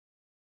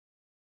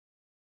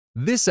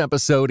This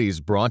episode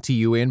is brought to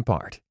you in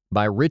part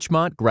by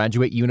Richmont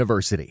Graduate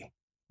University.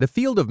 The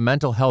field of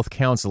mental health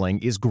counseling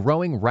is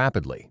growing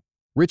rapidly.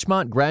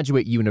 Richmont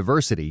Graduate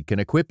University can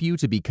equip you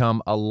to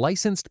become a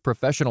licensed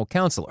professional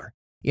counselor,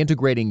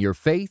 integrating your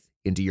faith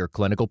into your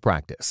clinical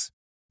practice.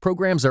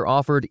 Programs are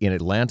offered in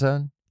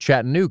Atlanta,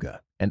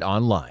 Chattanooga, and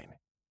online.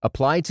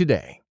 Apply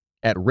today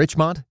at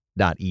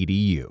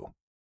richmont.edu.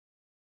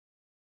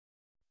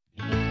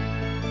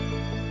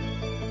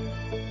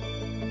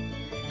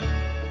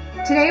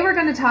 Today we're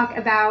going to talk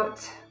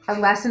about A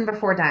Lesson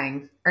Before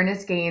Dying,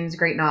 Ernest Gaines'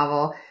 great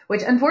novel,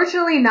 which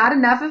unfortunately not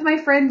enough of my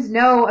friends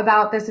know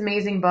about this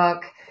amazing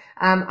book.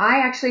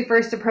 I actually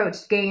first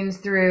approached Gaines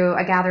through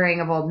A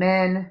Gathering of Old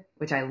Men,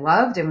 which I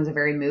loved and was a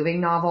very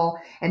moving novel.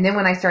 And then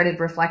when I started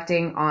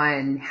reflecting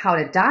on how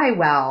to die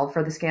well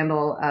for The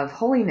Scandal of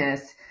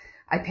Holiness,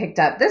 I picked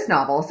up this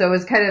novel. So it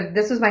was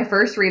this was my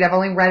first read. I've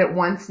only read it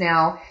once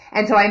now.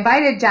 And so I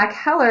invited Jack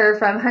Heller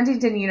from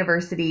Huntington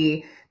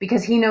University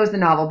because he knows the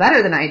novel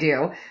better than I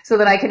do, so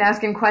that I can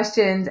ask him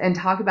questions and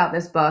talk about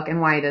this book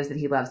and why it is that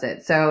he loves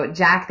it. So,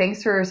 Jack,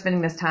 thanks for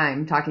spending this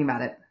time talking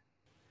about it.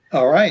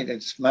 All right.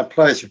 It's my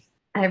pleasure.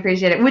 I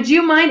appreciate it. Would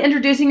you mind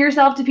introducing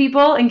yourself to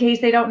people in case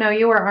they don't know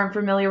you or aren't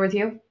familiar with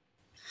you?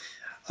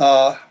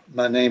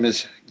 My name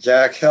is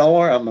Jack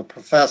Heller. I'm a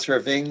professor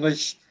of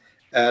English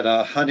at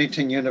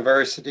Huntington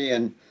University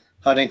in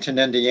Huntington,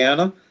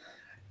 Indiana.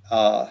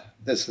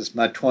 This is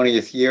my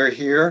 20th year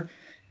here.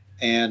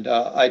 And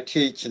I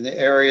teach in the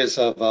areas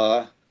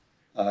of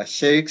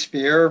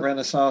Shakespeare,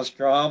 Renaissance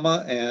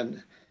drama,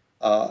 and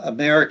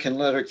American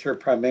literature,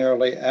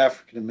 primarily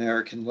African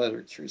American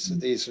literature. So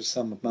these are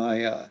some of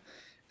my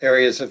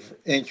areas of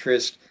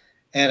interest.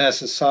 And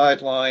as a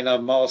sideline,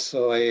 I'm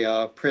also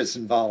a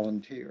prison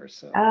volunteer.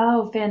 So.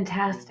 Oh,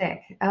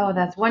 fantastic. Oh,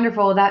 that's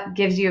wonderful. That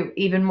gives you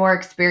even more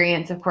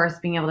experience, of course,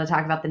 being able to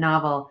talk about the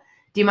novel.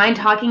 Do you mind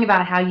talking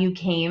about how you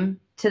came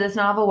to this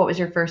novel? What was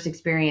your first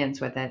experience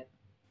with it?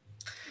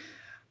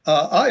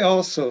 I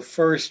also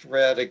first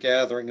read A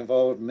Gathering of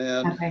Old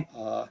Men. Okay.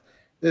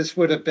 This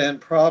would have been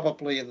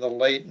probably in the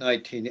late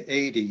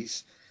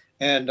 1980s.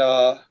 And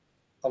A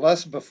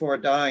Lesson Before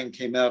Dying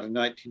came out in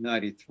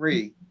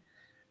 1993.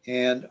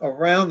 And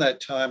around that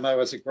time, I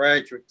was a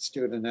graduate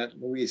student at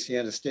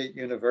Louisiana State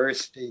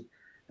University.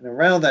 And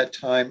around that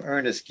time,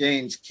 Ernest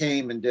Gaines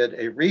came and did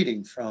a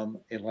reading from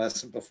A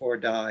Lesson Before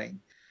Dying.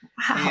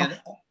 Wow.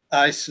 And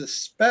I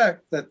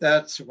suspect that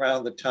that's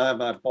around the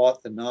time I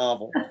bought the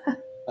novel.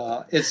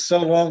 It's so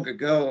long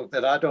ago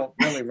that I don't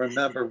really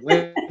remember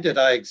when did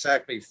I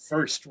exactly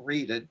first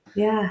read it.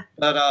 Yeah.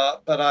 But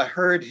I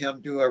heard him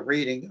do a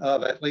reading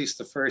of at least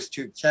the first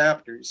two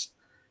chapters.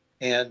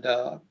 And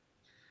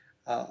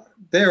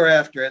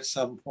thereafter, at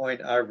some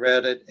point, I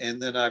read it.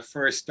 And then I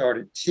first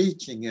started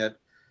teaching it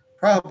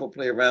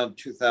probably around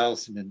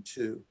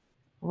 2002.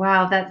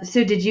 Wow.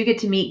 So did you get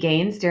to meet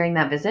Gaines during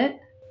that visit?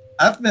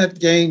 I've met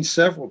Gaines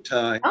several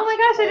times. Oh my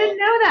gosh, I didn't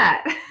know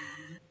that.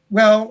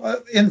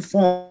 Well,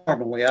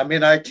 informally. I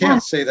mean, I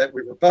can't say that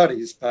we were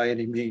buddies by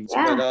any means,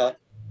 Yeah.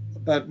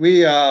 but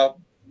we, I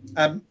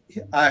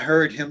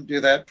heard him do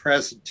that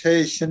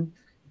presentation.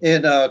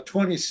 In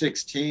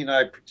 2016,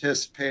 I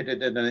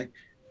participated in a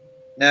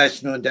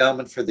National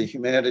Endowment for the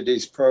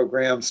Humanities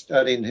program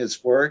studying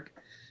his work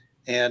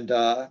and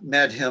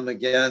met him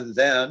again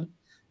then.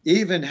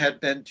 Even had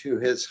been to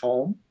his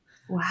home.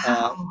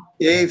 Wow.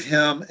 Gave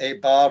him a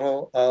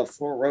bottle of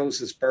Four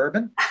Roses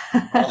bourbon.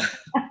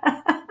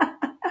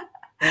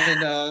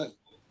 In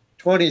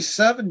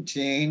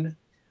 2017,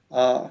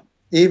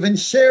 even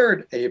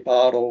shared a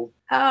bottle.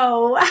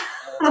 Oh.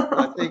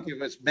 I think it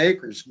was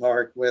Maker's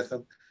Mark with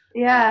him.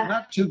 Yeah.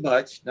 Not too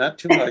much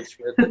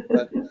with it,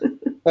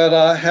 but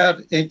I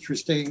had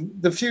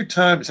the few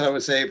times I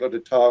was able to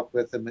talk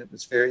with him, it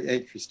was very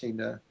interesting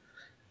to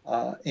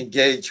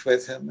engage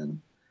with him.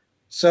 And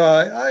so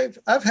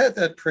I've had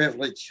that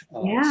privilege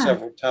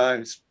several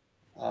times.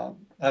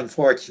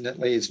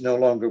 Unfortunately, he's no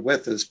longer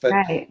with us, but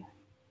right.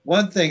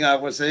 One thing I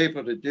was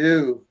able to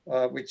do,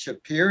 which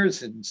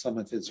appears in some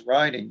of his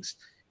writings,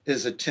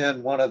 is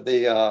attend one of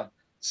the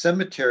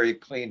cemetery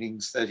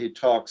cleanings that he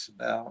talks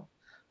about.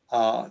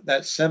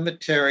 That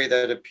cemetery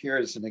that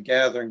appears in A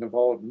Gathering of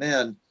Old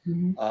Men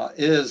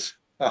is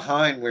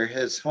behind where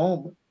his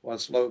home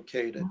was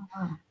located.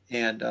 Oh.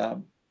 And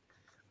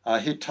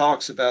he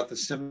talks about the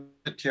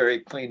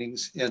cemetery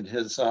cleanings in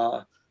his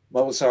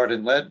Mozart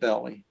and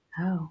Leadbelly.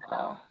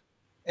 Oh.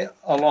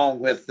 Along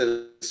with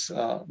this,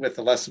 with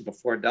A Lesson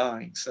Before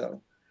Dying.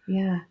 So,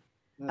 yeah.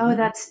 Oh,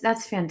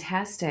 that's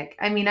fantastic.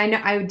 I mean, I know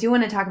I do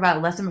want to talk about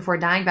A Lesson Before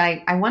Dying, but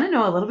I want to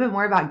know a little bit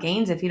more about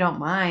Gaines, if you don't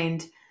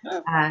mind.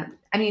 I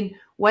mean,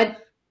 what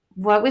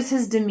was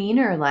his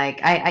demeanor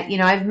like?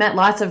 I've met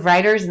lots of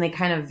writers, and they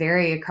kind of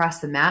vary across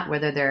the map,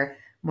 whether they're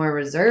more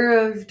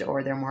reserved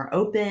or they're more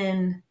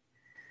open.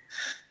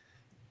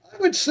 I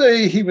would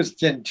say he was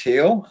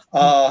genteel,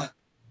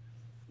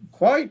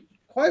 quite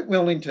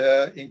willing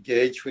to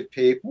engage with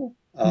people.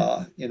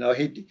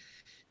 He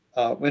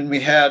when we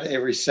had a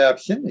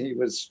reception, he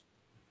was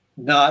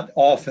not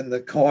off in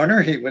the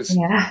corner. He was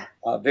Yeah.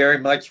 very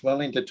much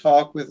willing to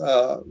talk with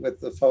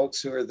the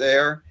folks who are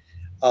there.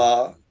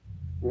 Uh,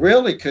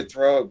 really could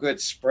throw a good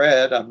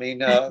spread. I mean,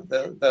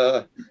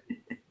 the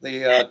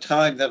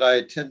time that I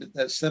attended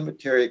that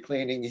cemetery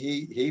cleaning,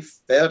 he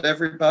fed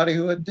everybody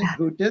who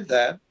did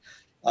that.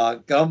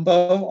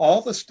 Gumbo,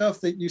 all the stuff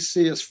that you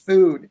see as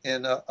food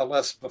in A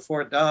Lesson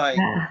Before Dying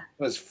Yeah.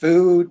 was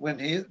food when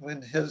he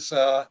and his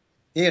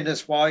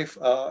wife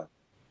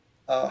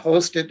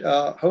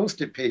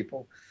hosted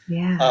people.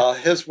 Yeah.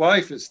 His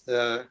wife is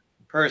the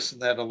person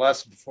that A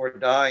Lesson Before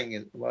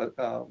Dying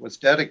was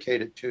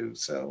dedicated to.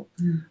 So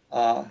Mm.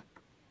 uh,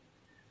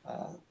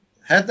 uh,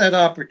 had that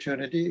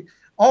opportunity.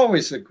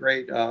 Always a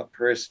great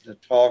person to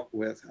talk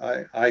with,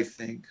 I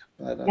think.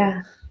 But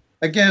Yeah.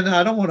 again,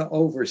 I don't want to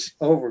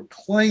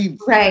overclaim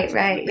Right, things. I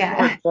mean, right. we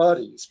Yeah. weren't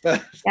buddies,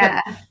 but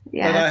Yeah. but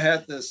Yeah. I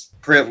had this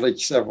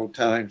privilege several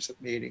times of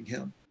meeting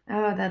him.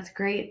 Oh, that's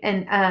great.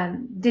 And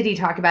did he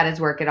talk about his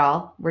work at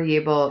all? Were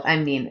you able, I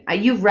mean,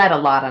 you've read a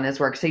lot on his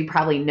work, so you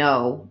probably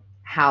know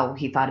how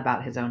he thought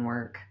about his own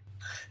work.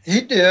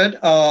 He did.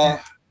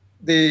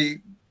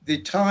 The the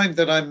time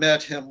that I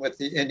met him with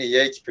the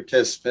NEH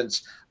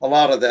participants, a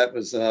lot of that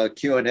was a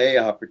Q&A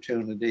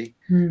opportunity.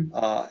 Hmm.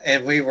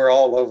 And we were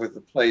all over the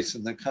place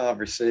in the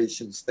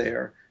conversations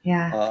there.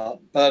 Yeah.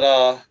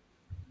 But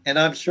and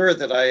I'm sure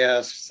that I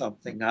asked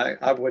something.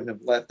 I wouldn't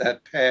have let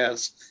that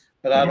pass,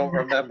 but I don't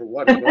remember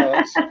what it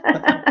was.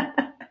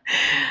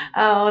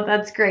 Oh,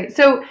 that's great.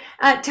 So,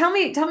 tell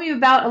me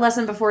about A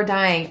Lesson Before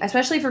Dying,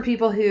 especially for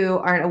people who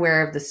aren't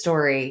aware of the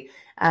story.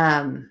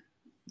 Um,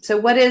 so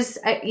what is,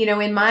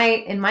 in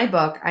my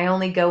book, I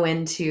only go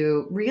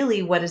into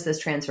really what is this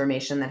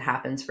transformation that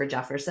happens for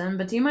Jefferson,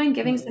 but do you mind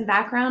giving some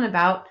background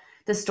about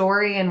the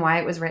story and why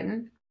it was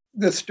written?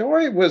 The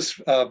story was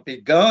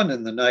begun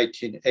in the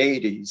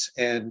 1980s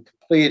and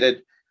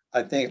completed,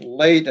 I think,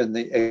 late in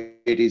the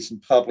 80s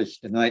and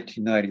published in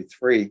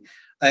 1993.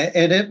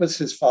 And it was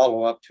his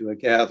follow up to A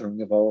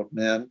Gathering of Old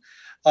Men.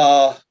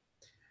 Uh,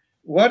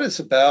 what it's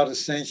about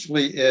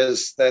essentially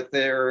is that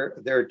there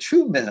are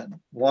two men.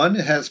 One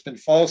has been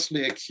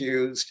falsely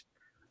accused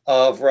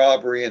of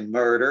robbery and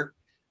murder,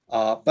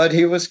 but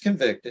he was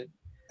convicted,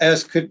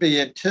 as could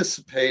be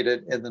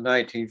anticipated in the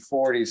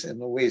 1940s in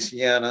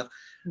Louisiana.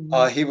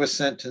 Mhm. He was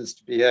sentenced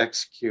to be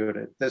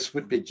executed. This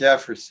would be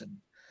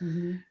Jefferson.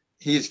 Mhm.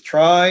 He's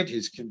tried,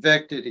 he's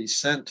convicted, he's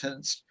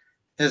sentenced.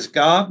 His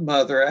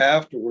godmother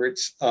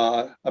afterwards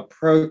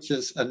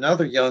approaches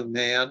another young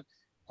man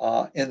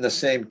in the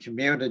same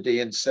community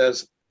and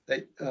says,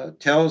 that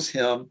tells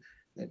him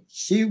that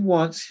she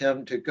wants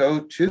him to go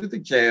to the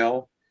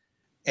jail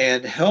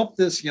and help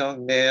this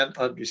young man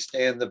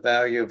understand the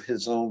value of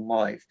his own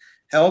life,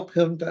 help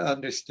him to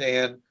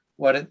understand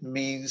what it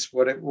means,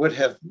 what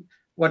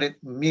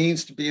it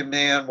means to be a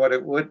man, what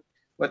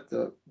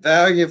the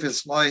value of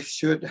his life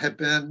should have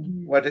been,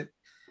 Mhm. what it,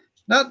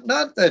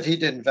 not that he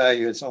didn't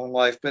value his own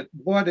life, but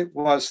what it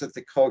was that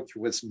the culture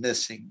was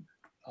missing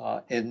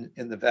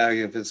in the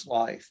value of his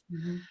life.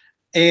 Mhm.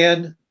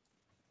 And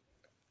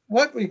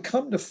what we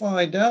come to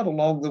find out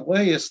along the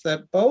way is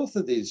that both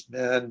of these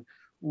men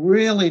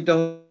really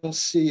don't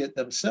see it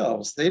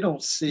themselves. They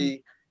don't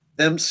see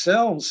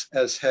themselves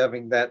as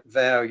having that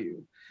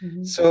value.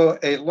 Mhm. So,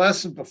 a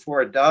lesson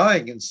before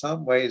dying, in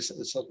some ways,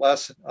 is a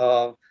lesson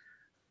of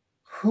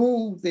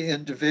who the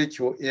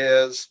individual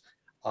is,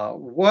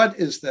 what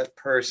is that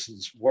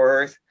person's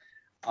worth,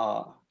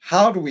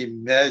 how do we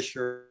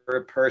measure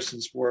a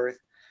person's worth,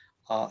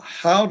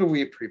 how do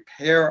we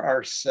prepare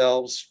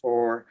ourselves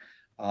for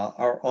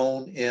our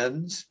own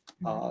ends,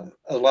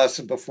 a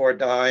lesson before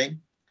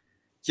dying.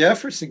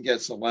 Jefferson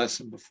gets a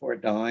lesson before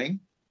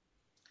dying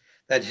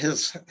that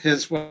his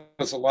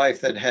was a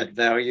life that had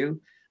value.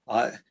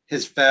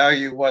 His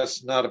value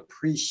was not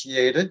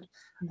appreciated,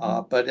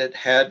 Mhm. but it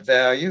had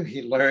value.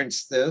 He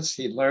learns this.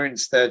 He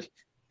learns that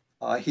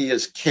he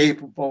is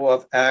capable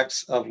of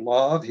acts of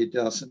love. He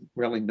doesn't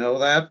really know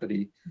that, but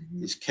Mhm.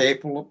 he's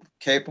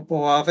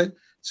capable of it.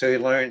 So he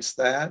learns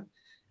that.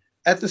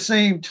 At the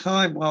same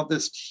time, while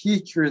this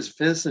teacher is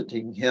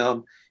visiting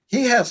him,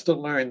 he has to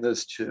learn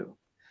this too.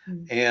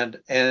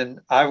 Mhm. And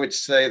I would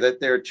say that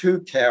there are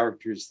two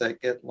characters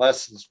that get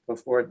lessons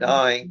before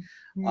dying,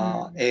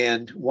 Mhm.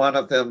 and one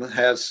of them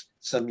has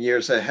some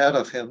years ahead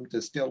of him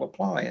to still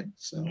apply it.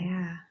 So,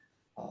 Yeah.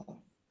 uh,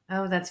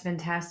 Oh, that's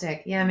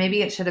fantastic. Yeah,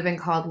 maybe it should have been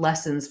called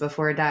Lessons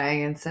Before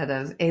Dying instead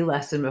of A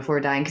Lesson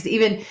Before Dying. Because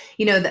even,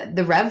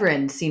 the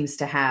Reverend seems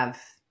to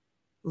have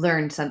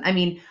learned some. I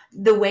mean,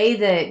 the way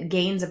that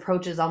Gaines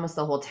approaches almost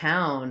the whole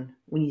town,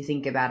 when you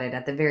think about it,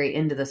 at the very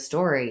end of the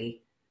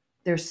story,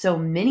 there's so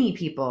many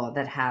people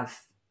that have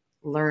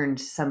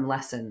learned some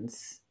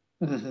lessons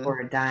mhm.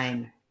 before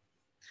dying.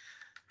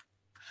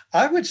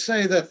 I would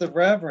say that the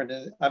Reverend,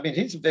 I mean,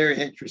 he's a very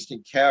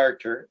interesting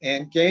character,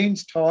 and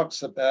Gaines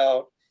talks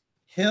about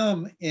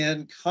him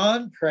in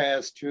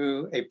contrast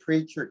to a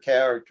preacher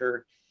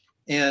character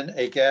in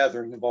A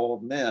Gathering of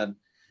Old Men.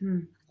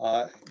 Hmm.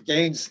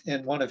 Gaines,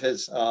 in one of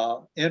his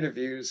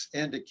interviews,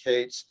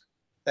 indicates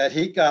that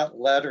he got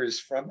letters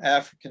from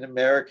African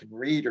American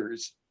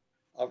readers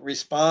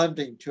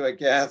responding to a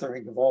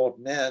gathering of old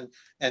men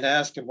and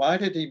asking, why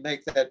did he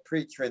make that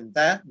preacher in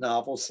that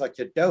novel such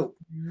a dope?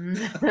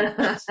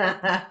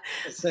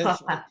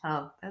 Essentially.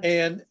 Wow.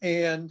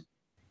 And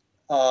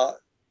uh,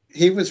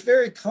 he was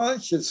very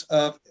conscious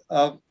of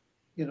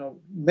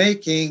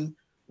making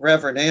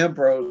Reverend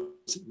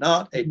Ambrose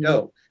not a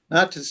dope.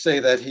 Not to say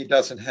that he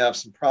doesn't have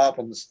some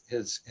problems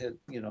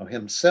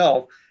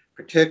himself,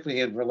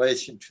 particularly in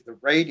relation to the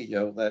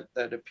radio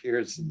that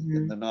appears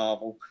in the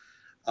novel.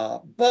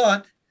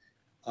 But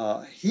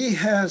he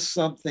has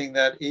something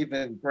that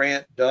even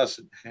Grant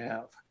doesn't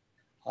have.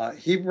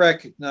 He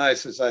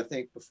recognizes, I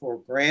think,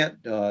 before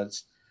Grant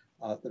does,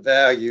 the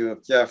value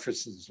of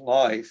Jefferson's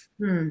life,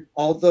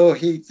 although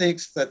he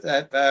thinks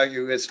that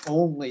value is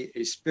only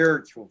a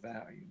spiritual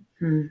value.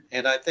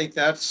 And I think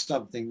that's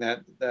something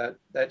that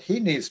he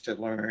needs to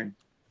learn,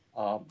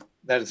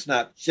 that it's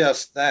not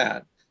just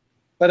that.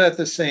 But at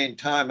the same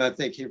time, I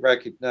think he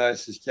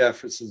recognizes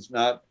Jefferson's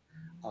not,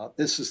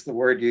 this is the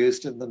word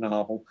used in the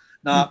novel,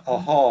 not a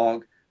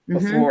hog,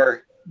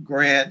 before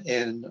Grant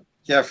and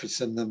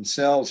Jefferson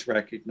themselves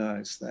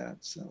recognize that.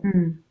 So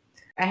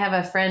I have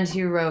a friend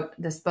who wrote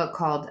this book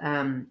called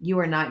You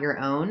Are Not Your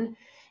Own.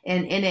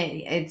 And in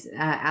it, it's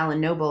Alan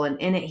Noble. And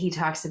in it, he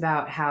talks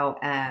about how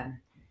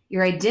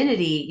your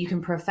identity, you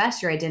can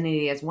profess your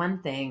identity as one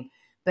thing,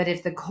 but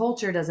if the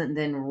culture doesn't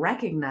then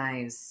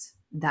recognize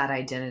that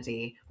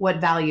identity,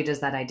 what value does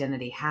that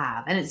identity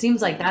have? And it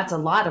seems like that's a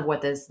lot of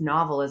what this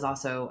novel is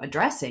also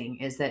addressing,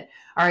 is that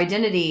our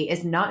identity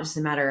is not just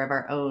a matter of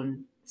our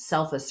own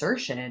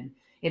self-assertion.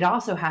 It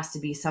also has to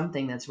be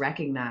something that's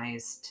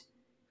recognized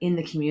in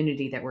the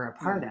community that we're a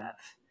part of,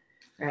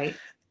 right?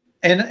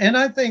 And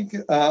I think,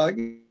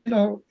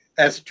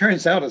 as it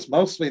turns out, it's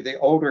mostly the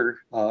older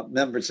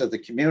members of the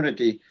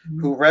community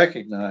who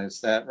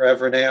recognize that.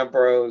 Reverend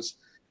Ambrose,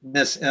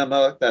 Miss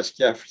Emma, that's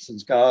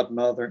Jefferson's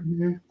godmother,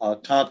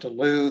 Tante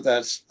Lou,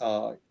 that's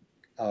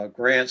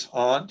Grant's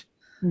aunt.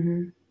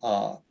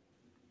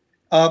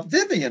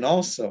 Vivian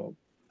also,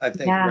 I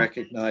think,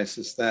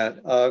 recognizes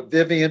that.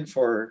 Vivian,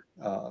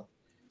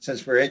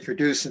 since we're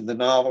introducing the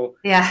novel,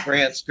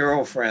 Grant's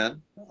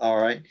girlfriend,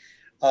 all right.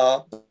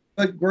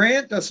 But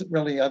Grant doesn't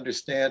really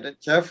understand it.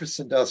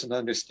 Jefferson doesn't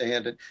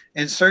understand it,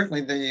 and certainly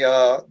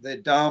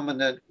the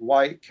dominant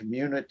white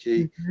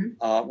community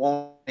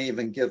won't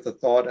even give the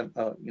thought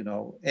of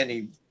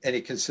any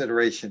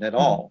consideration at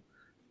all.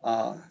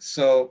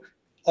 So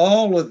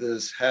all of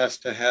this has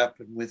to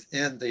happen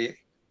within the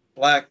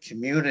Black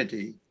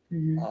community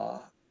in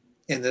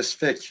this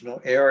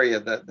fictional area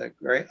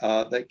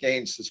that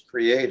Gaines has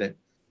created,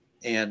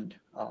 and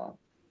I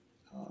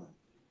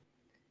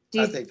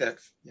think that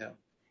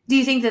Do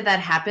you think that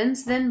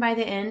happens then by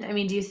the end? I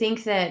mean, do you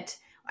think that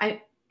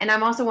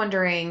I'm also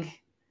wondering,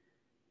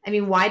 I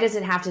mean, why does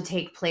it have to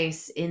take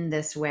place in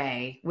this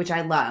way, which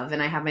I love,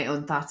 and I have my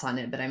own thoughts on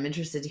it, but I'm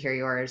interested to hear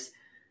yours.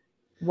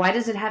 Why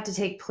does it have to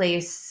take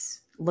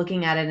place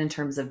looking at it in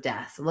terms of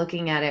death,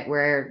 looking at it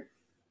where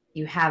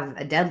you have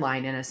a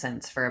deadline in a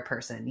sense for a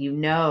person,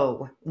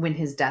 when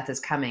his death is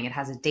coming, it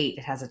has a date,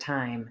 it has a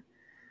time.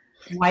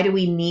 Why do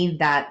we need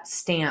that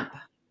stamp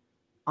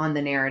on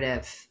the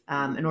narrative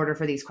in order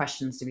for these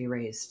questions to be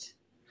raised?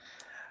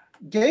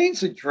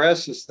 Gaines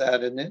addresses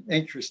that in an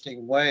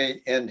interesting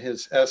way in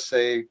his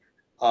essay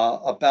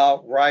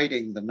about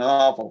writing the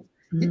novel.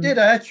 He did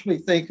actually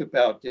think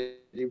about, did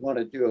he want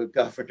to do a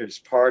governor's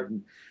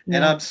pardon?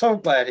 And I'm so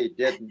glad he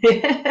didn't.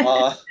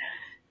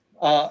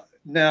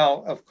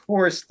 Now, of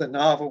course, the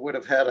novel would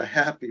have had a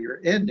happier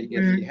ending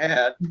if he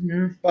had,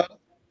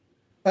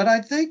 but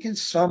I think in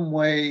some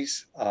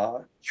ways,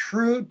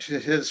 true to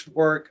his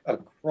work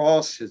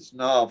across his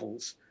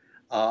novels,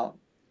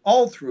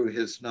 all through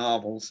his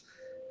novels,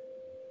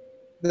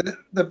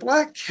 the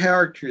Black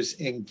characters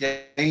in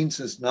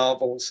Gaines's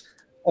novels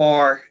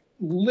are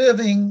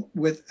living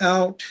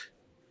without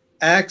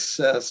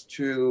access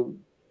to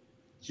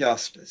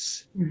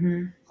justice.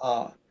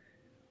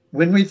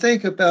 When we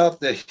think about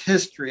the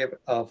history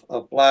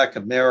of Black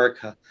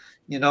America,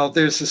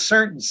 there's a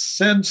certain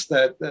sense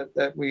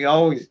that we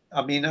always,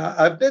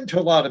 I've been to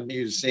a lot of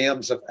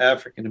museums of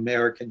African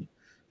American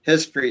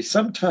history.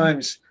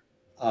 Sometimes,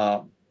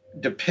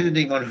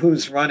 depending on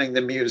who's running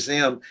the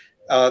museum,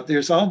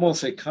 there's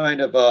almost a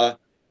kind of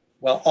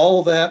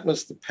all that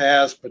was the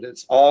past, but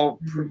it's all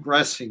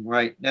progressing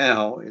right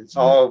now. It's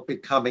all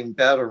becoming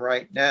better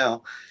right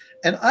now.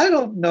 And I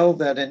don't know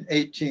that in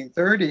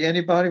 1830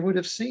 anybody would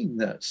have seen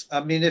this.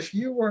 I mean, if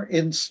you were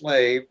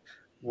enslaved,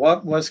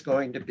 what was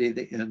going to be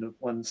the end of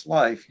one's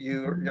life?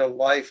 Your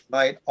life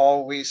might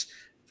always,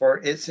 for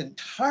its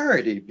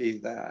entirety, be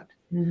that.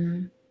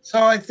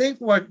 So I think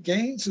what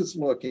Gaines is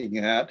looking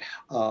at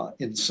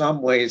in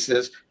some ways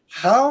is,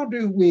 how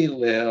do we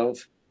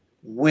live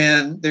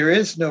when there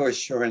is no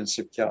assurance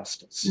of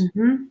justice?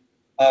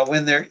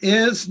 When there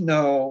is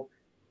no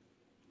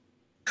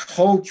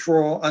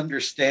cultural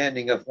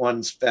understanding of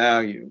one's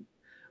value,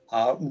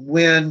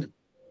 when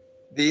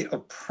the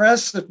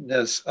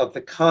oppressiveness of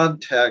the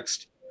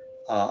context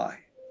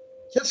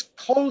just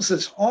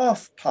closes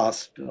off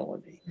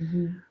possibility.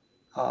 Mm-hmm.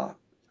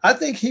 I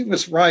think he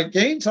was right.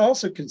 Gaines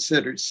also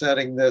considered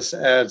setting this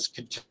as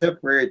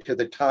contemporary to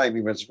the time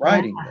he was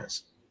writing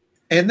this.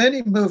 And then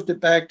he moved it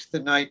back to the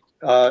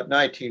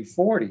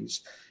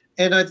 1940s.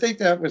 And I think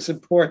that was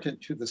important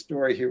to the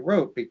story he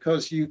wrote,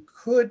 because you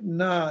could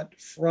not,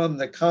 from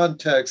the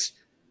context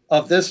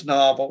of this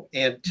novel,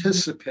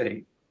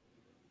 anticipate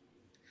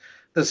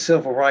the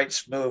civil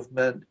rights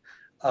movement,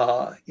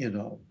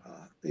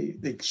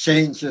 the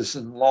changes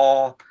in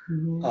law.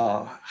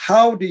 Mm-hmm.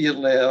 How do you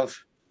live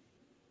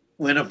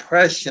when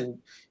oppression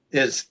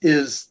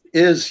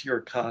is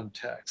your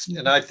context?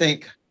 And I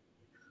think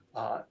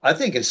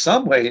in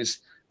some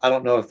ways, I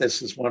don't know if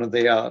this is one of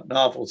the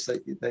novels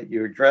that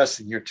you address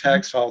in your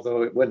text,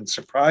 although it wouldn't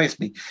surprise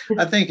me.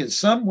 I think in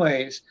some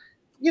ways,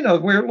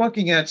 we're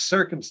looking at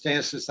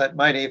circumstances that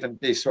might even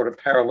be sort of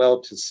parallel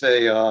to,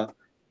 say,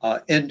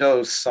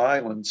 Endo's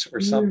Silence or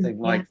something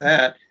like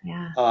that,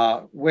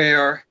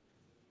 where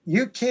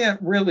you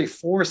can't really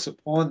force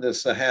upon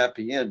this a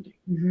happy ending.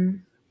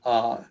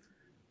 Mm-hmm.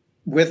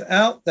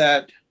 Without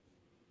that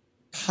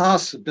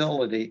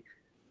possibility,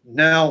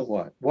 now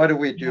what? What do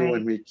we do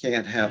when we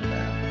can't have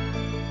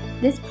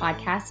that? This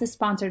podcast is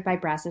sponsored by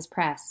Brazos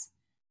Press.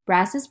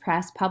 Brazos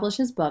Press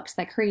publishes books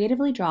that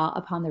creatively draw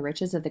upon the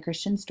riches of the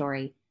Christian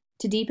story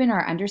to deepen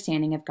our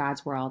understanding of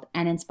God's world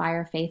and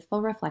inspire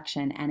faithful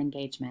reflection and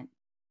engagement.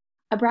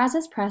 A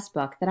Brazos Press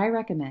book that I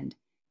recommend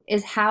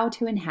is How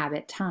to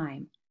Inhabit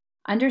Time: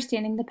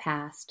 Understanding the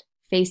Past,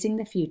 Facing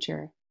the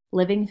Future,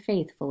 Living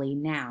Faithfully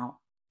Now,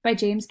 by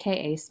James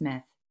K. A.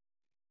 Smith.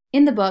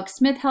 In the book,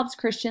 Smith helps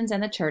Christians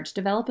and the church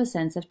develop a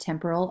sense of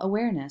temporal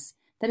awareness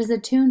that is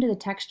attuned to the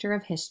texture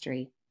of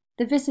history,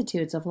 the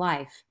vicissitudes of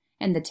life,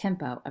 and the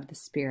tempo of the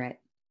Spirit.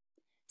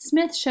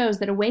 Smith shows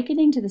that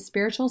awakening to the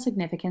spiritual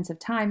significance of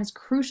time is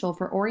crucial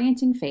for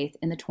orienting faith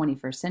in the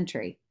 21st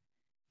century.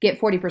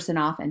 Get 40%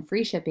 off and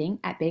free shipping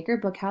at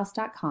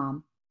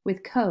bakerbookhouse.com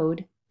with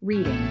code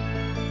READING.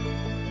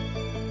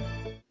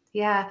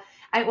 Yeah,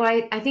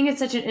 I think it's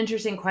such an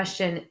interesting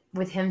question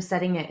with him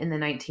setting it in the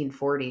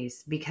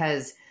 1940s,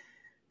 because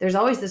there's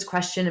always this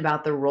question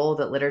about the role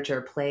that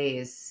literature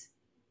plays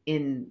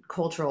in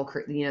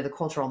the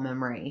cultural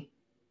memory,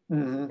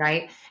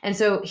 right? And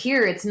so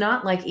here, it's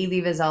not like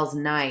Elie Wiesel's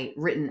Night,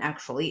 written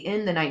actually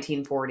in the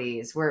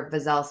 1940s, where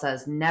Wiesel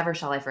says, never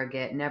shall I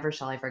forget,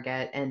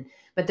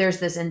 but there's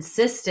this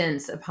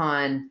insistence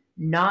upon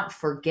not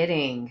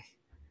forgetting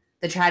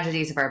the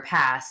tragedies of our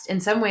past. In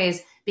some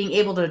ways, being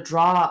able to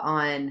draw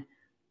on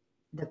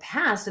the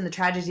past and the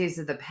tragedies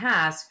of the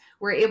past,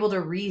 we're able to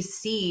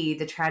re-see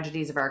the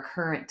tragedies of our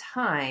current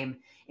time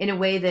in a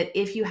way that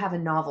if you have a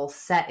novel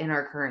set in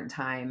our current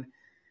time,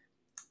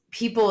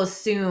 people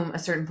assume a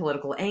certain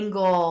political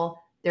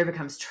angle, there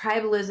becomes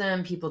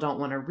tribalism, people don't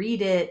want to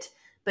read it.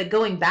 But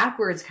going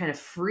backwards kind of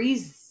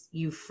frees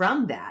you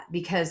from that,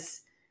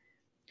 because,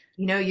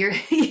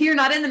 you're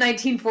not in the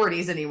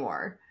 1940s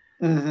anymore.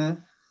 Mm-hmm.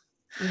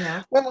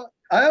 Yeah. Well,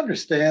 I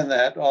understand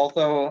that,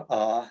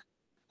 although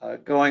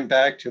going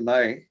back to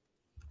my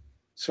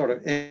sort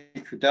of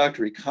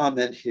introductory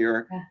comment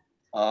here,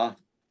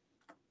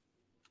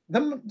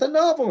 the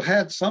novel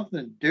had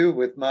something to do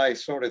with my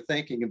sort of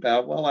thinking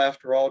about, well,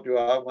 after all, do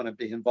I want to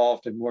be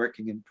involved in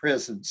working in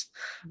prisons?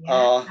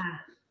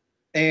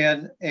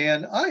 And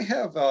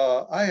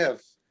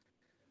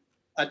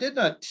I did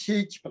not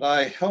teach, but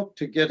I helped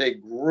to get a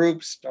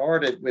group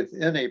started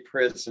within a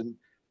prison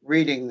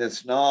reading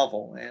this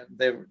novel. And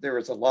there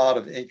was a lot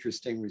of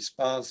interesting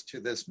response to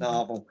this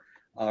novel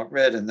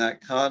read in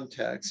that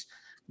context.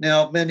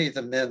 Now, many of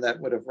the men that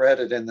would have read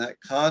it in that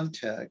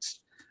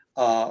context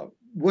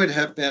would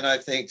have been, I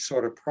think,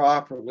 sort of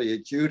properly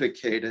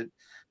adjudicated.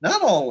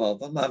 Not all of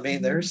them. I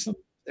mean, there's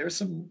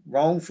some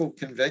wrongful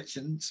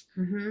convictions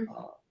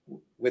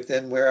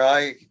within where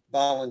I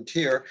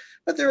volunteer,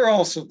 but there are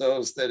also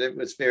those that it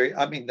was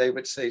they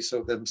would say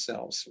so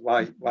themselves.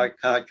 Why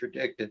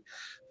contradict it?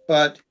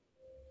 But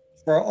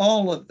for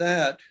all of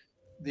that,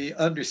 the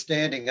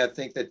understanding, I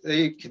think, that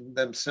they can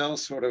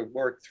themselves sort of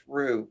work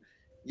through,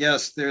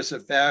 yes, there's a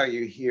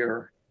value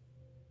here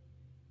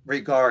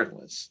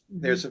regardless.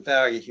 There's a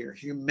value here.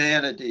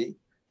 Humanity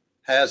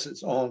has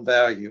its own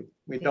value.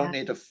 We don't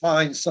need to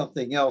find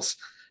something else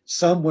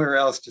somewhere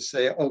else to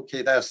say,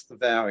 okay, that's the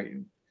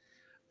value.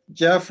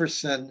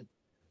 Jefferson,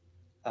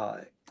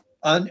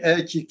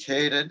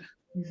 uneducated,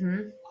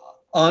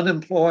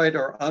 unemployed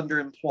or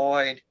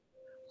underemployed,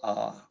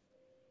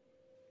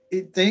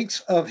 he thinks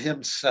of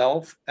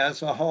himself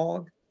as a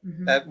hog.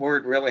 That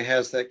word really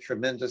has that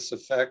tremendous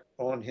effect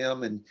on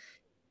him, and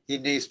he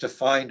needs to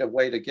find a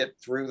way to get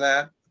through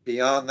that,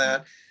 beyond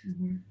that.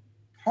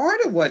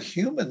 Part of what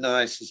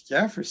humanizes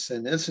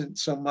Jefferson isn't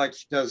so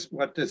much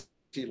what does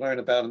he learn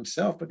about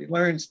himself, but he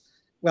learns,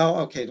 well,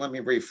 okay, let me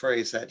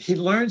rephrase that. He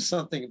learns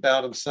something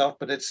about himself,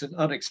 but it's an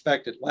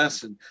unexpected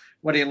lesson.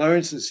 What he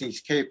learns is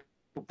he's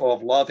capable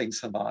of loving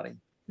somebody.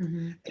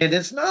 And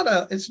it's not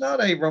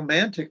a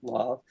romantic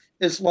love,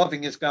 it's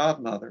loving his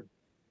godmother.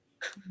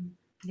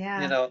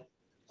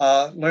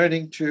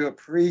 learning to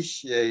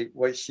appreciate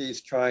what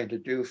she's trying to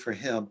do for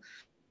him.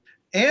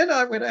 And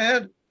I would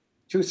add,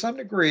 to some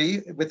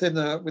degree, within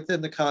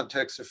the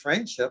context of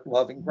friendship,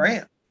 loving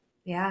Grant.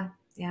 Yeah,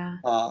 yeah.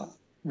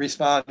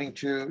 Responding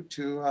to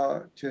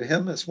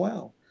him as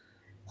well.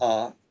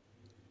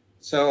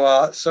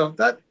 So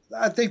that,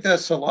 I think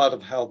that's a lot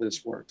of how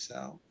this works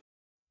out.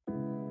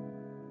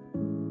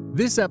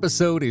 This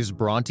episode is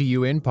brought to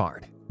you in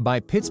part by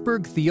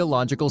Pittsburgh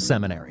Theological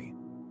Seminary.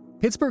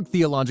 Pittsburgh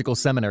Theological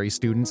Seminary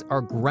students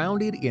are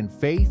grounded in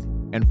faith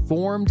and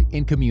formed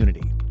in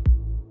community.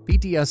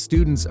 PTS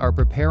students are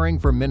preparing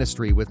for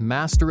ministry with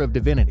Master of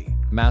Divinity,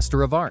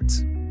 Master of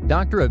Arts,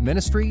 Doctor of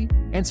Ministry,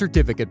 and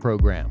certificate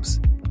programs.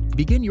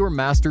 Begin your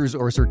master's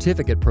or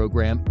certificate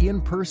program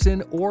in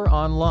person or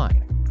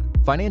online.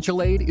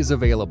 Financial aid is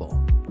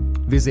available.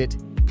 Visit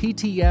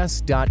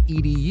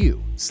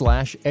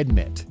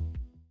pts.edu/admit.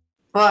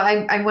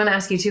 Well, I want to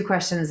ask you two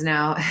questions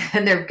now,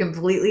 and they're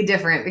completely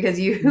different because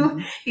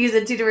you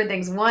said two different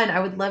things. One,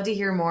 I would love to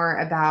hear more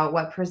about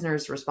what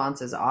prisoners'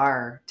 responses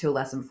are to A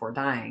Lesson Before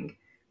Dying.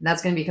 And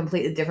that's going to be a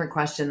completely different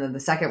question than the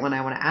second one I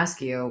want to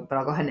ask you, but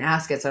I'll go ahead and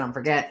ask it so I don't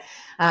forget.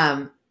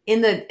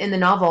 In the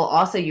novel,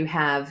 also you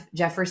have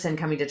Jefferson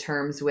coming to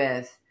terms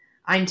with,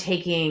 I'm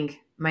taking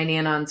my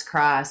Nanon's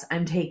cross,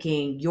 I'm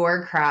taking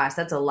your cross.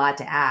 That's a lot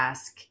to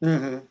ask,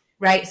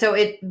 right?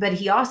 But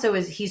he also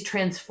he's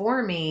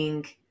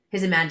transforming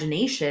his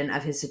imagination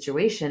of his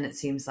situation, it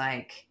seems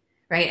like,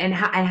 right? And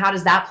how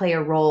does that play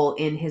a role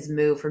in his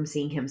move from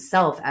seeing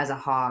himself as a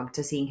hog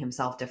to seeing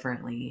himself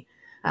differently?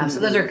 So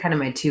those are kind of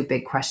my two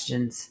big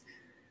questions.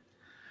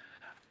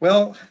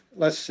 Well,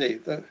 let's see.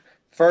 The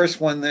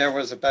first one there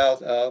was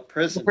about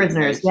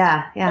prisoners.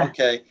 Yeah.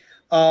 Okay.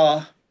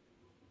 I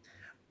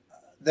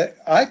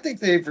think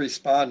they've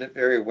responded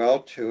very well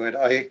to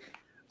it.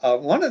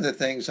 One of the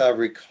things I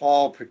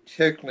recall,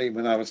 particularly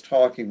when I was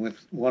talking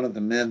with one of the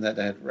men that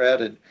had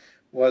read it,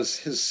 was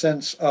his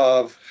sense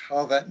of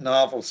how that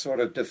novel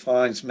sort of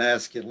defines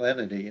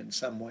masculinity in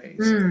some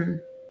ways.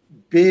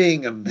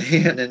 Being a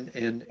man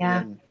in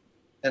A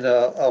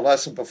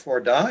Lesson Before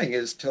Dying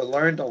is to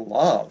learn to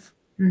love,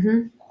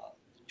 to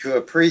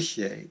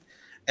appreciate.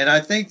 And I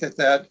think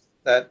that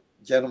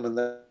gentleman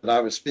that I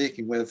was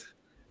speaking with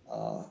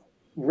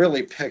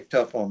really picked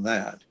up on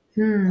that,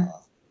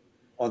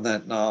 on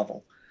that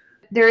novel.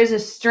 There is a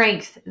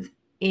strength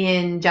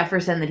in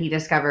Jefferson that he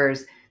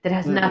discovers that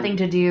has nothing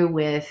to do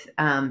with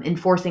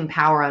enforcing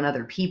power on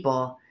other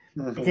people.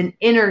 It's an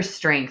inner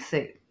strength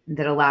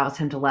that allows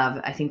him to love.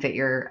 I think that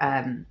your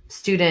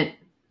student,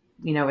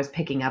 is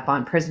picking up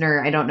on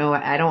prisoner. I don't know.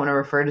 I don't want to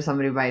refer to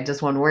somebody by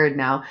just one word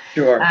now.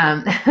 Sure.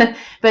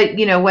 But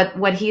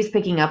what he's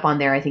picking up on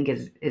there, I think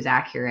is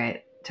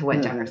accurate to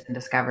what Jefferson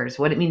discovers,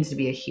 what it means to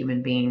be a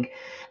human being.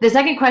 The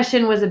second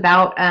question was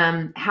about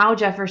how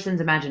Jefferson's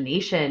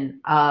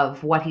imagination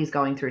of what he's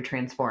going through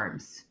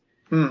transforms.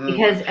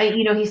 Because,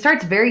 he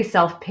starts very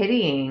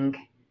self-pitying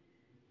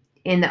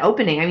in the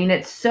opening. I mean,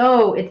 it's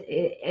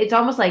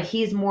almost like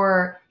he's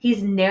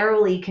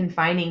narrowly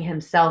confining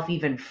himself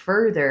even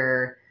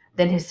further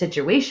than his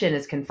situation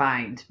is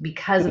confined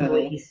because of the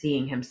way he's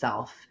seeing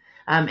himself.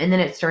 And then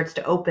it starts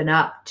to open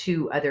up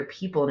to other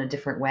people in a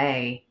different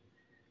way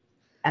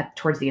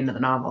towards the end of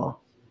the novel.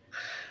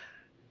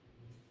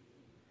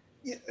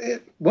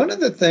 One of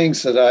the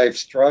things that I've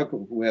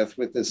struggled with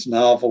this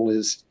novel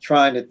is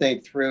trying to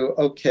think through,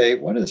 okay,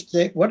 what is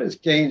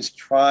Gaines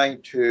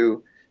trying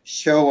to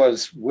show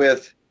us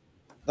with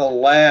the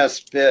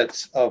last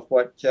bits of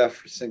what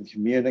Jefferson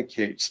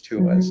communicates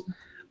to us?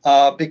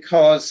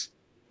 Because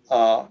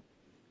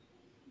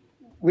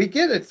we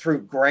get it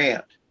through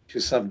Grant to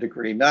some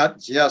degree, not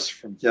just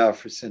from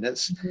Jefferson.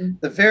 It's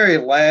the very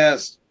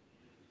last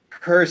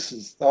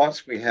person's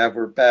thoughts we have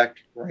are back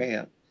to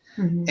Grant.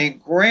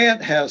 And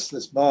Grant has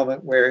this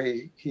moment where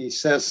he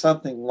says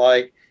something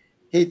like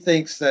he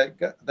thinks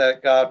that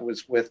God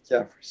was with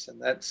Jefferson,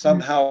 that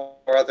somehow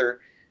or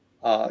other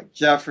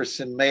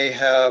Jefferson may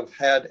have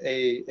had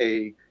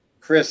a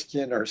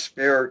Christian or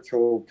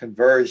spiritual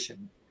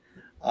conversion.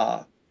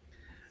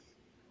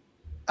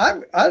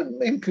 I'm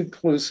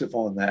inconclusive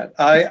on that.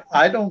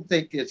 I don't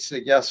think it's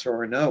a yes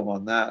or a no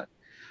on that.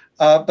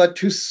 But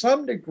to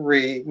some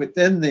degree,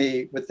 within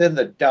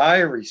the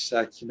diary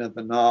section of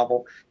the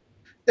novel,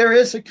 there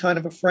is a kind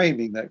of a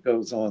framing that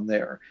goes on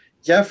there.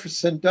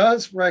 Jefferson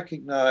does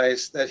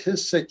recognize that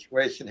his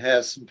situation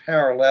has some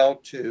parallel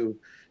to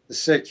the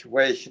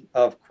situation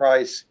of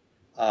Christ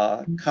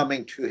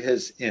coming to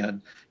his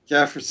end.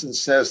 Jefferson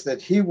says that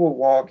he will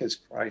walk as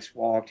Christ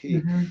walked.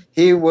 He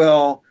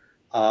will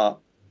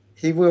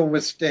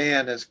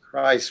withstand as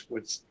Christ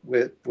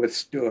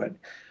withstood.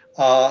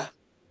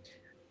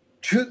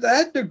 To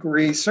that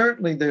degree,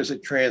 certainly there's a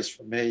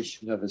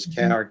transformation of his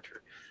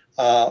character.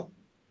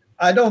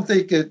 I don't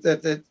think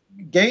that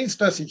Gaines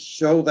doesn't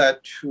show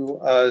that to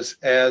us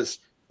as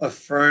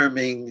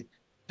affirming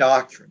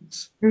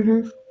doctrines,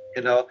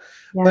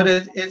 but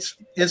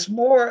it's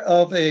more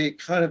of a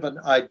kind of an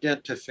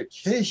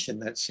identification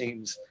that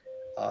seems,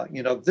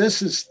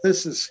 this is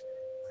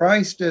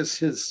Christ as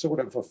his sort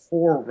of a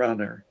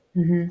forerunner.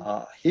 Mm-hmm.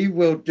 He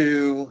will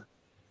do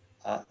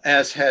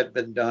as had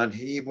been done.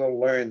 He will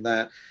learn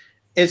that.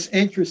 It's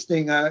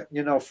interesting,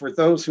 for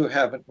those who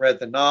haven't read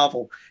the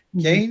novel,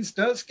 Mm-hmm. Gaines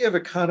does give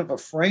a kind of a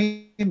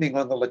framing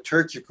on the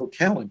liturgical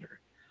calendar.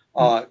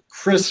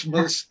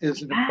 Christmas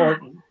is an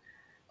important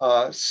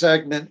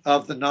segment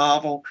of the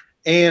novel,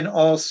 and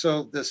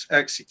also this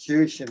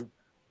execution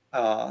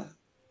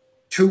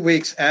 2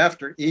 weeks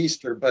after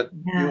Easter, but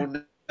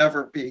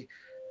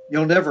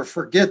you'll never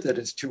forget that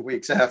it's 2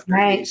 weeks after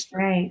Easter.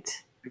 Right.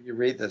 When you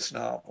read this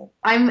novel.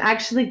 I'm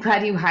actually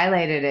glad you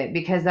highlighted it,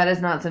 because that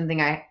is not something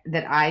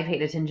that I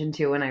paid attention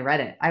to when I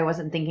read it. I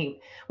wasn't thinking,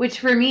 which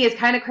for me is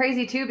kind of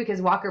crazy too,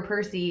 because Walker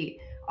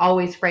Percy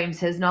always frames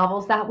his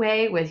novels that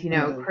way with,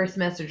 Mm-hmm.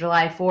 Christmas or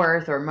July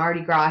 4th or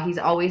Mardi Gras. He's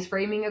always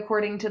framing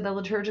according to the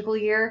liturgical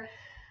year.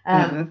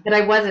 But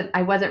I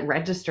wasn't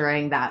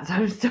registering that. So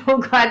I'm so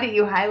glad that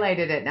you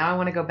highlighted it. Now I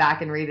want to go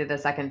back and read it a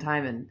second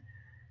time and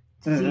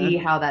see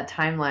how that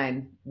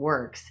timeline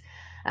works.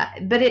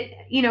 But it,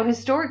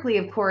 historically,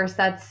 of course,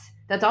 that's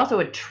also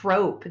a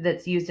trope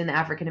that's used in the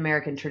African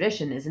American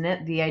tradition, isn't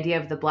it? The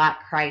idea of the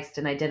Black Christ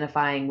and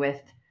identifying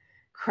with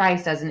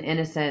Christ as an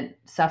innocent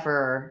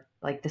sufferer,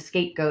 like the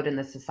scapegoat in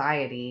the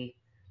society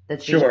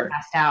that's being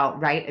cast out,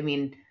 right? I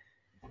mean,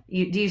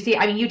 you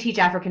teach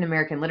African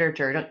American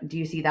literature. Do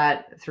you see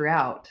that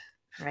throughout,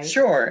 right?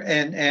 Sure,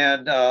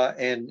 and I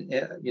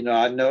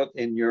note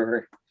in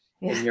your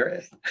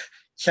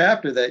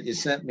chapter that you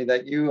sent me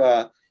that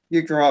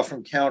you draw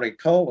from Count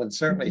Cole, and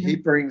certainly he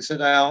brings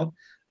it out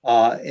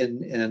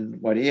in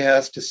what he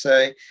has to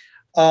say.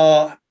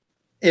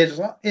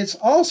 It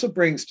also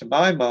brings to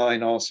my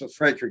mind also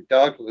Frederick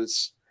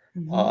Douglass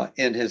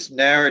in his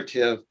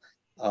narrative.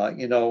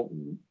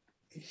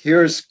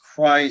 Here's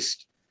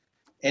Christ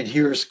and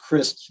here's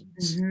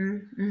Christians,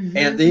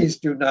 and these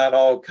do not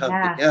all come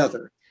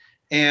together.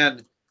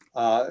 And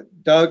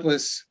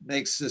Douglass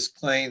makes this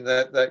claim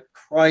that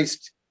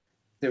Christ,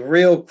 the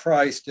real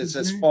Christ, is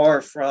as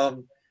far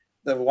from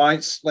the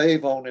white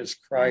slave owner's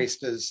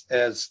Christ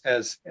as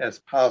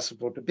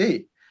possible to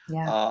be.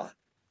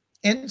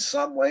 In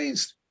some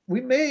ways,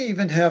 we may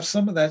even have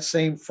some of that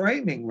same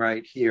framing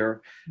right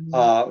here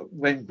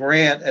when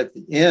Grant at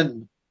the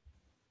end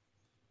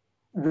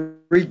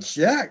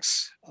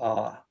rejects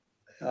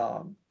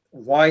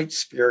white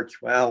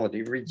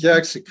spirituality,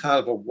 rejects a kind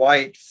of a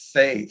white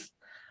faith.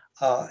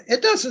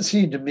 It doesn't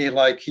seem to me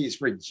like he's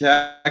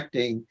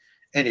rejecting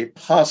any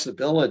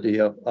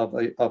possibility of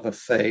a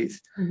faith.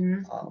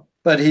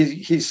 But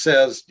he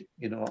says,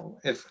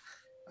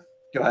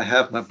 do I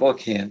have my book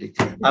handy?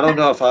 I don't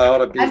know if I ought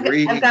to be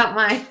reading. I've got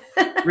mine.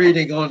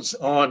 reading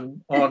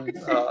on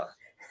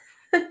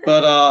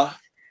but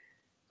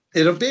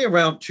it'll be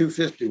around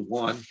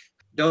 251.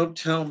 Don't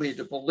tell me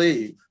to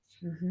believe.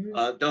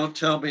 Don't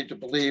tell me to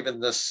believe in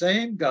the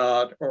same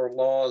God or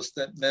laws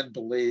that men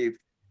believe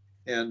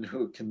in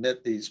who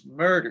commit these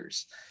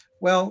murders.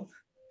 Well,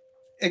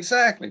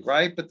 exactly,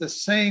 right? But the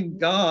same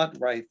God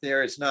right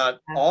there is not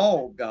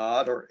all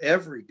God or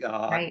every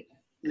God. Right.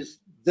 It's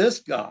this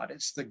God.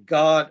 It's the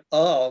God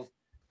of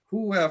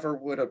whoever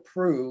would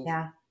approve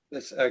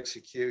this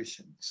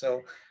execution.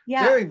 So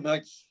very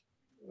much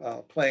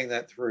playing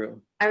that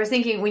through. I was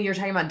thinking when you were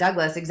talking about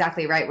Douglass,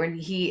 exactly right. When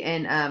he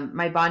in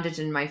My Bondage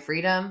and My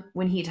Freedom,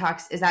 when he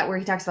talks, is that where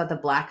he talks about the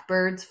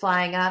blackbirds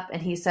flying up?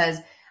 And he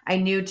says, I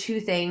knew two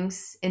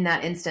things in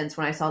that instance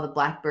when I saw the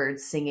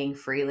blackbirds singing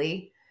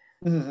freely,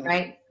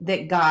 right?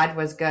 That God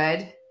was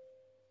good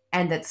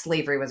and that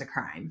slavery was a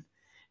crime,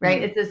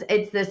 right?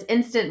 It's this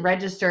instant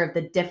register of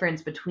the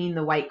difference between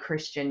the white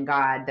Christian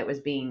God that was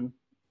being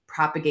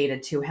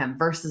propagated to him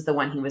versus the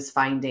one he was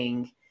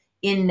finding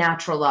in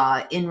natural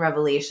law, in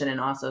Revelation, and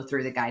also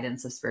through the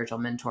guidance of spiritual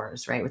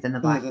mentors, right, within the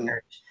Black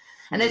church.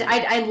 And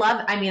I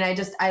love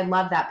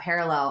that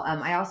parallel.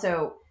 I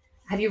also,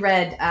 have you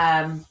read,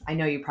 I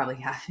know you probably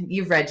have,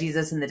 you've read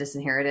Jesus and the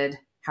Disinherited,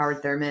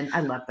 Howard Thurman. I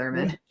love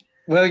Thurman.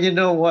 Well, you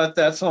know what?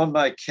 That's on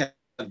my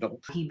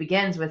Kindle. He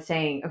begins with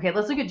saying, okay,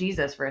 let's look at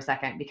Jesus for a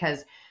second,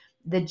 because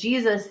the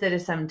Jesus that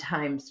is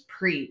sometimes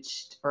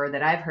preached, or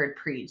that I've heard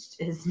preached,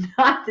 is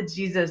not the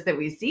Jesus that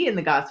we see in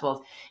the Gospels.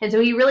 And so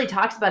he really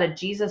talks about a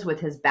Jesus with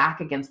his back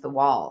against the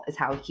wall, is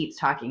how he keeps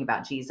talking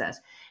about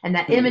Jesus. And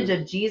that image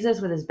of Jesus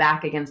with his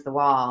back against the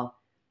wall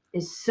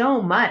is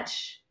so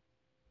much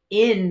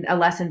in A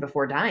Lesson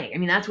Before Dying. I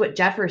mean, that's what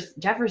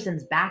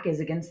Jefferson's back is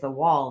against the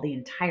wall, the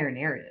entire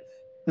narrative.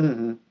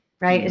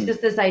 Right? It's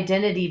just this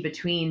identity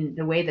between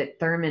the way that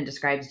Thurman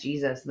describes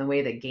Jesus and the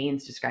way that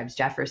Gaines describes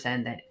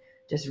Jefferson that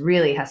just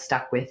really has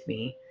stuck with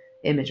me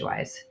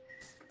image-wise.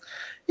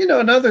 You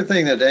know, another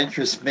thing that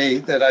interests me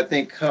that I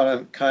think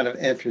kind of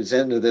enters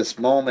into this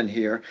moment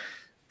here,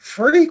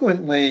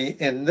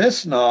 frequently in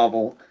this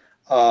novel,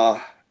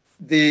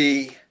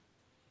 the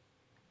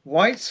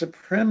white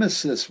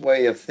supremacist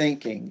way of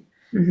thinking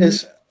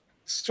is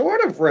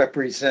sort of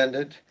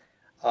represented.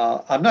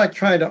 I'm not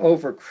trying to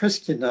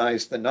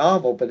over-Christianize the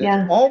novel, but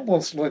it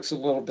almost looks a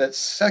little bit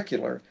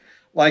secular.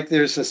 Like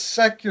there's a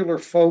secular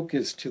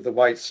focus to the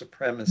white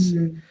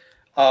supremacy.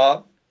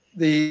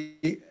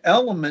 the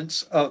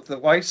elements of the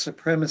white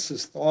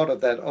supremacist thought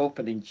of that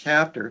opening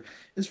chapter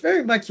is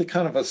very much a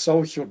kind of a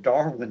social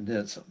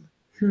Darwinism.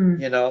 Hmm.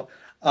 You know,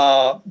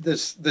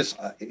 this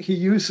he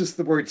uses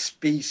the word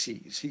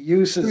species. He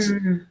uses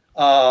Hmm.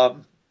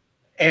 um,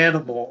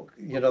 animal.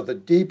 You know, the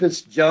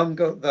deepest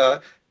jungle,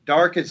 the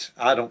darkest.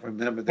 I don't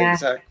remember the Yeah.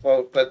 exact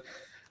quote, but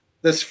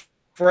this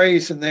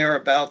phrase in there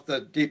about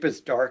the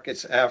deepest,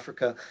 darkest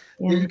Africa.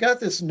 Yeah. You got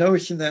this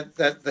notion that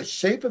the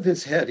shape of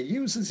his head. He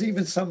uses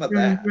even some of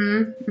that.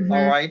 Hmm.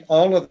 All Hmm. right,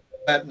 all of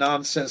that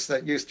nonsense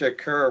that used to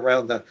occur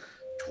around the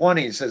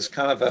 20s is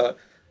kind of a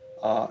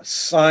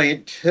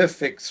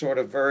scientific sort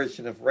of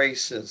version of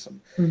racism,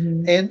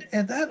 Hmm. and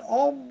that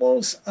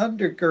almost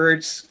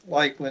undergirds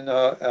like when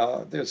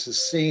there's a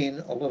scene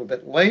a little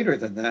bit later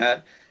than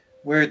that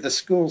where the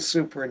school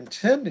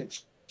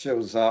superintendent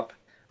shows up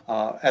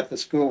at the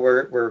school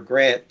where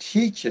Grant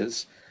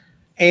teaches,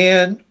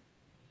 and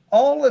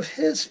all of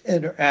his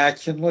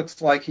interaction looks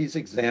like he's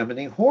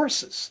examining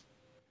horses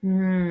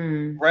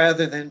Hmm.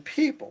 rather than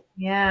people.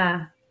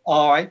 Yeah.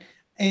 All right,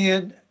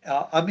 and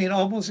I mean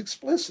almost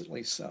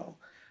explicitly so.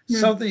 Hmm.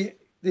 So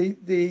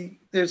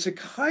there's a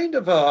kind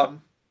of uh,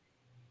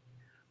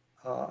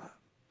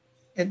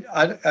 and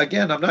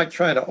again, I'm not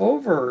trying to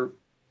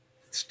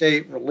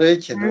overstate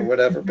religion or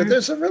whatever, but Hmm.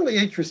 there's a really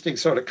interesting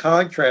sort of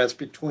contrast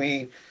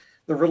between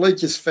the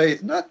religious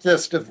faith, not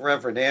just of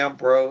Reverend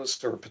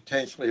Ambrose or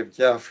potentially of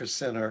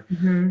Jefferson, or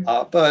Hmm.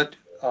 but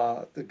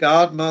the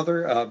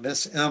godmother,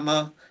 Miss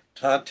Emma,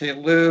 Tante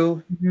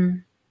Lou, Hmm.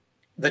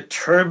 the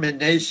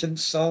termination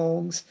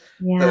songs,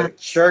 Yeah. the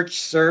church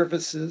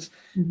services,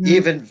 Hmm.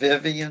 even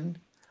Vivian,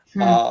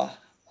 Hmm. uh,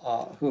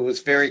 who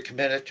was very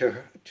committed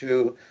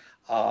to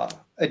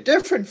a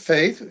different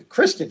faith,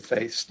 Christian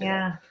faith still,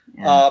 Yeah.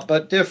 Yeah.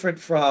 but different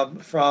from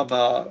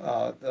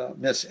the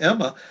Miss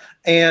Emma,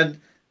 and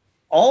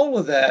all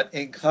of that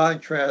in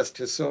contrast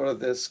to sort of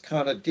this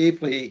kind of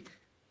deeply,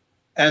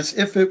 as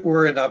if it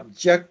were an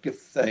objective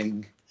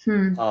thing,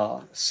 Hmm.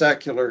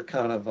 secular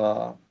kind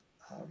of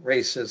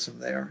racism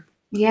there.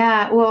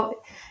 Yeah.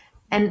 Well,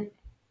 and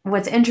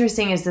what's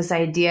interesting is this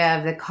idea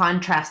of the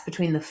contrast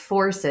between the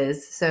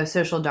forces, so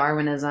social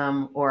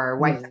Darwinism or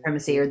white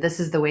supremacy, or Mhm. this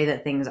is the way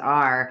that things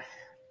are,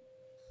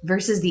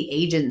 versus the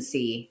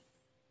agency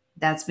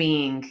that's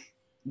being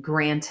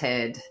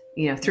granted,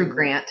 through Mhm.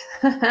 Grant,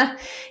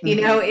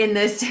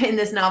 Mhm. in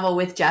this novel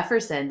with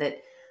Jefferson, that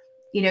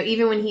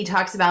even when he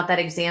talks about that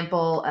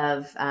example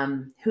of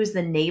who's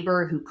the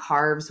neighbor who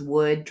carves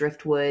wood,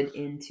 driftwood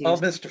into Oh,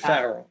 Mr. stuff,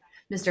 Farrell.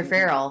 Mr. Mhm.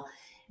 Farrell,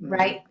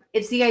 right? Mhm.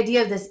 It's the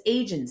idea of this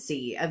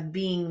agency of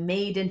being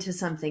made into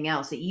something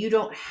else, that you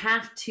don't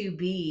have to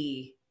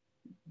be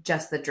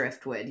just the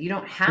driftwood. You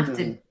don't have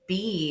to Mhm.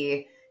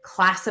 be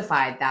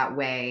classified that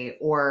way,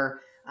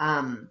 or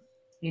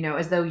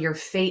as though your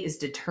fate is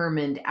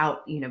determined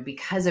out,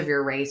 because of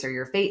your race, or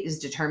your fate is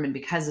determined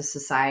because of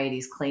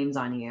society's claims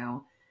on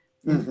you.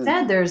 Mhm.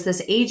 Instead, there's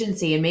this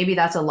agency, and maybe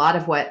that's a lot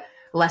of what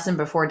Lesson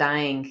Before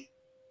Dying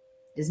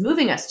is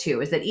moving us to,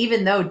 is that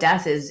even though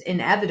death is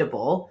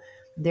inevitable,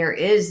 there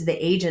is the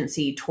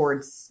agency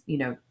towards,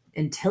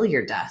 until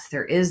your death.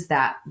 There is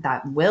that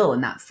will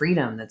and that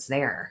freedom that's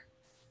there.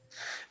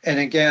 And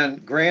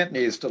again, Grant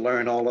needs to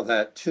learn all of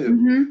that too.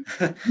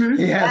 Mm-hmm. He Mm-hmm.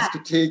 has Yeah. to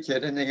teach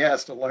it and he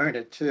has to learn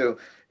it too.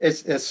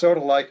 It's sort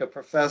of like a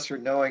professor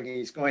knowing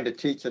he's going to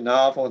teach a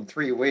novel in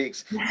 3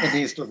 weeks and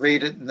needs to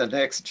read it in the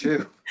next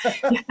two.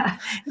 Yeah,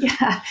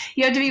 yeah.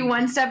 You have to be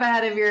one step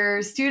ahead of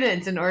your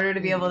students in order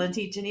to be able to Mhm.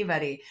 teach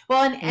anybody.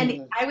 Well, and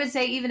Mhm. I would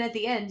say even at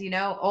the end,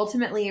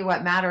 ultimately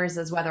what matters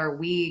is whether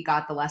we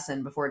got the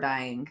lesson before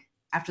dying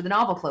after the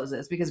novel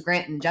closes, because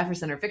Grant and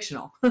Jefferson are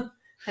fictional,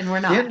 and we're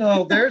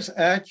not. There's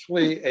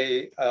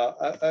actually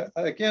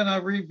again, I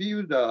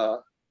reviewed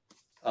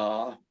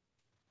uh,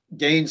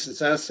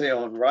 Gaines's essay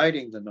on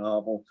writing the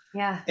novel,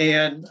 Yeah.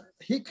 and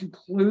he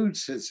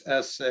concludes his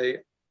essay.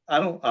 I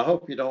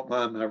hope you don't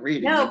mind my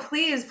reading No, it.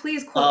 please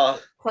Uh,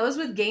 close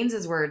with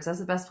Gaines's words. That's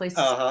the best place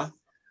to start.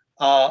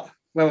 uh-huh.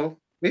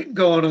 Well, we can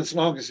go on as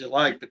long as you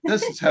like, but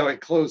this is how he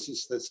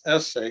closes this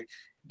essay.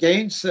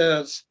 Gaines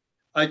says,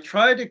 I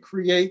try to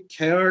create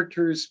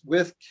characters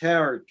with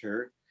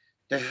character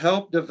to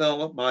help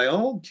develop my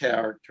own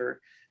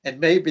character and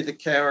maybe the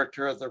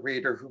character of the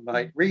reader who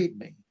might read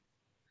me.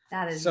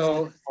 That is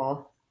So,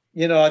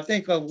 beautiful. I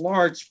think a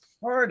large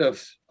part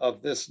of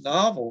this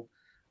novel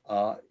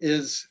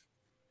is,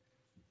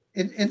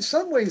 in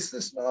some ways,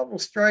 this novel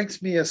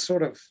strikes me as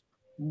sort of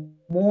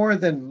more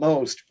than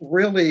most,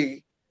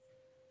 really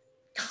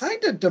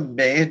kind of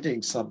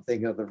demanding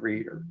something of the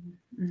reader.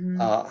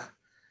 Mm-hmm. Uh,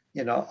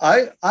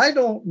 I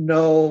don't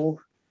know.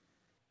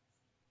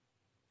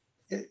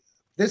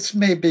 This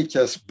may be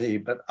just me,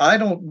 but I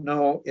don't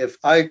know if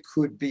I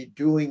could be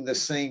doing the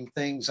same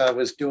things I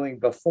was doing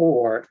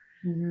before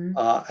Mm-hmm.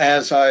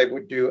 as I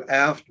would do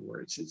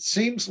afterwards. It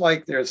seems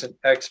like there's an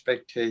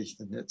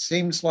expectation. It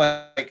seems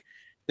like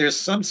there's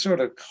some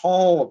sort of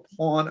call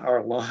upon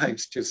our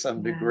lives to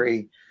some Yeah.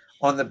 degree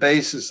on the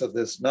basis of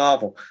this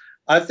novel.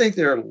 I think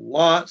there are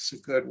lots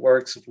of good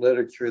works of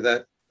literature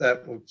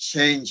that will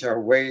change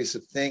our ways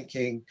of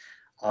thinking,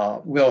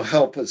 will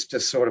help us to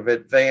sort of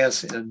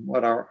advance in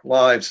what our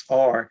lives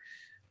are.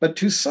 But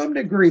to some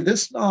degree,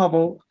 this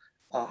novel,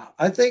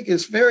 I think,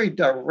 is very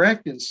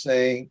direct in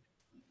saying,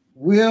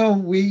 will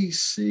we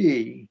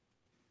see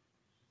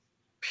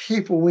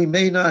people we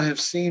may not have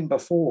seen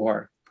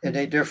before in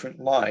a different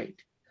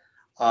light?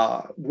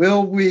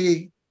 Will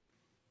we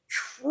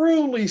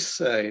truly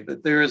say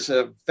that there is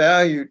a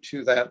value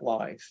to that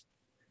life?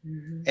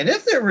 Mm-hmm. And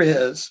if there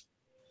is,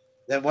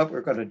 then what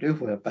we're going to do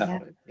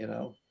about it,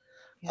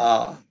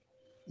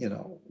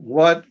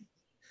 what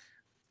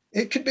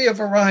it could be a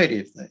variety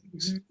of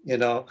things,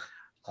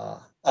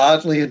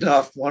 oddly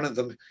enough, one of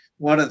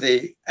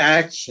the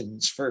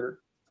actions for,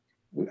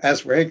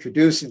 as we're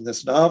introducing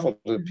this novel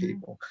to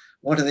people,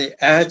 one of the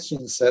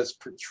actions that's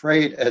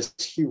portrayed as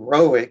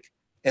heroic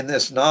in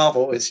this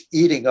novel is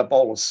eating a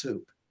bowl of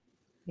soup.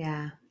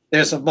 Yeah.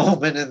 There's a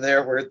moment in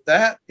there where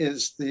that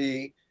is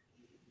the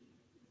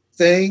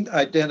thing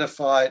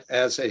identified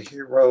as a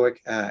heroic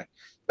act.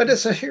 But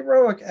it's a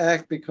heroic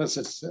act because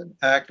it's an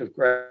act of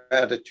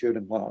gratitude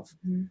and love.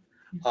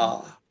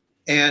 Mm-hmm.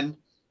 And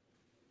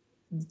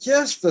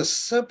just the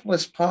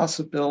simplest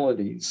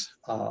possibilities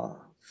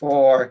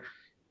for,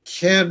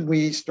 can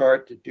we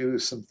start to do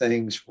some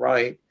things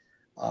right?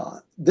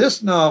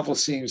 This novel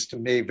seems to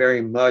me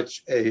very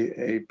much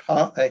a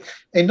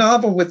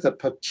novel with the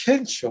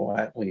potential,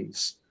 at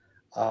least,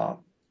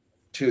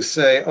 to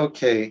say,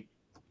 okay,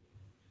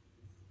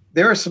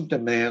 there are some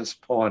demands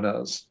upon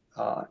us,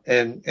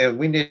 and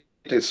we need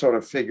to sort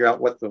of figure out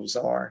what those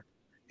are.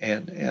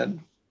 And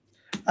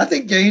I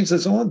think Gaines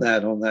is on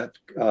that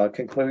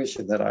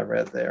conclusion that I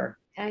read there.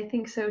 I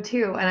think so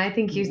too. And I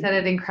think you said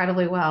it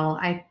incredibly well.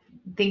 I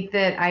think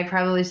that I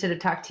probably should have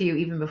talked to you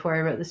even before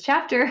I wrote this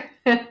chapter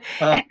because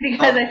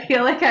I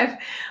feel like I've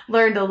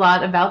learned a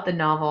lot about the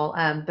novel.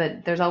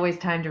 But there's always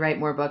time to write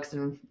more books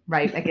and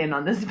write again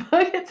on this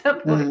book at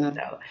some point.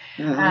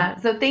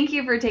 So thank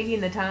you for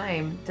taking the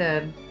time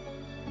to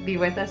be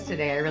with us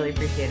today. I really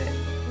appreciate it.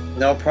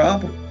 No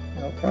problem.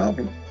 No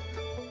problem.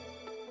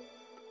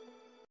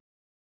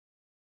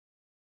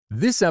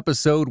 This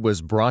episode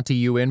was brought to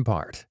you in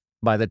part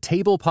by the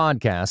Table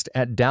Podcast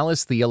at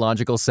Dallas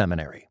Theological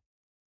Seminary.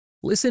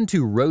 Listen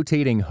to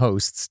rotating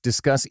hosts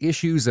discuss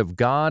issues of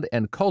God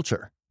and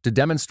culture to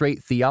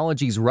demonstrate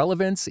theology's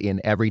relevance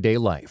in everyday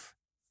life.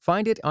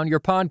 Find it on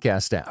your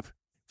podcast app.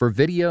 For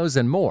videos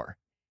and more,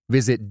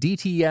 visit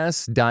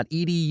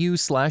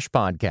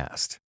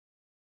dts.edu/podcast.